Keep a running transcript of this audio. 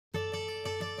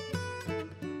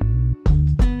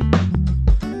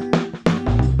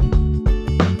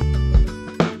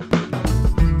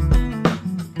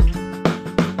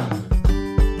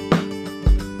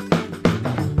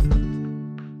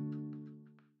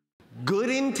good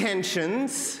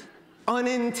intentions,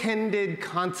 unintended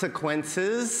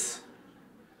consequences,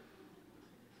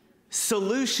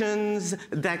 solutions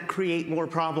that create more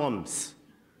problems.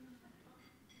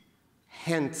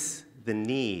 Hence the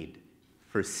need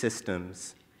for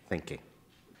systems thinking.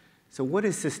 So what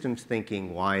is systems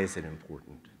thinking? Why is it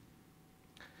important?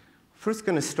 First,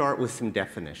 going to start with some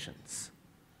definitions.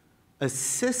 A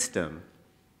system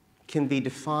can be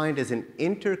defined as an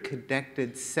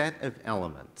interconnected set of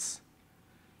elements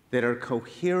that are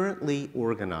coherently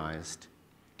organized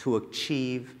to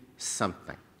achieve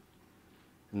something.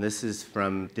 And this is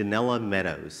from Donella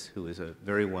Meadows, who is a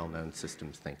very well-known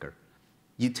systems thinker.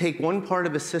 You take one part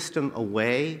of a system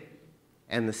away,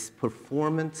 and the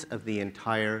performance of the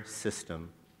entire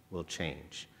system will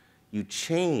change. You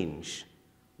change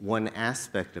one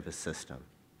aspect of a system,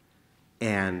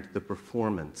 and the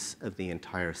performance of the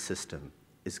entire system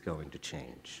is going to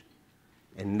change.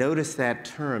 And notice that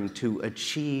term, to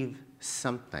achieve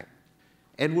something.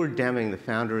 Edward Deming, the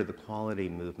founder of the quality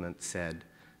movement, said,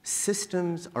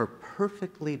 systems are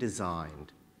perfectly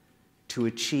designed to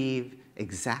achieve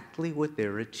exactly what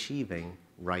they're achieving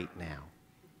right now.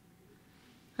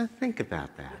 Now think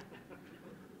about that.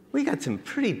 We got some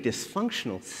pretty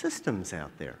dysfunctional systems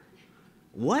out there.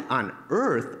 What on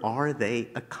earth are they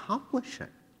accomplishing?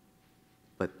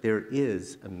 But there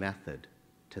is a method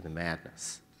to the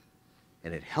madness.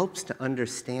 And it helps to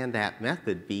understand that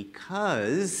method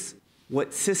because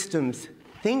what systems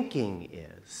thinking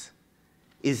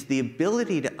is the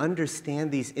ability to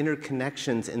understand these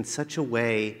interconnections in such a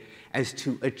way as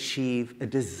to achieve a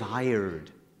desired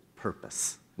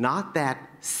purpose. Not that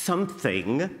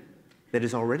something that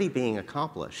is already being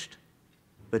accomplished,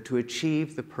 but to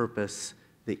achieve the purpose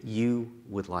that you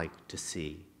would like to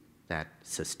see that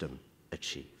system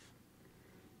achieve.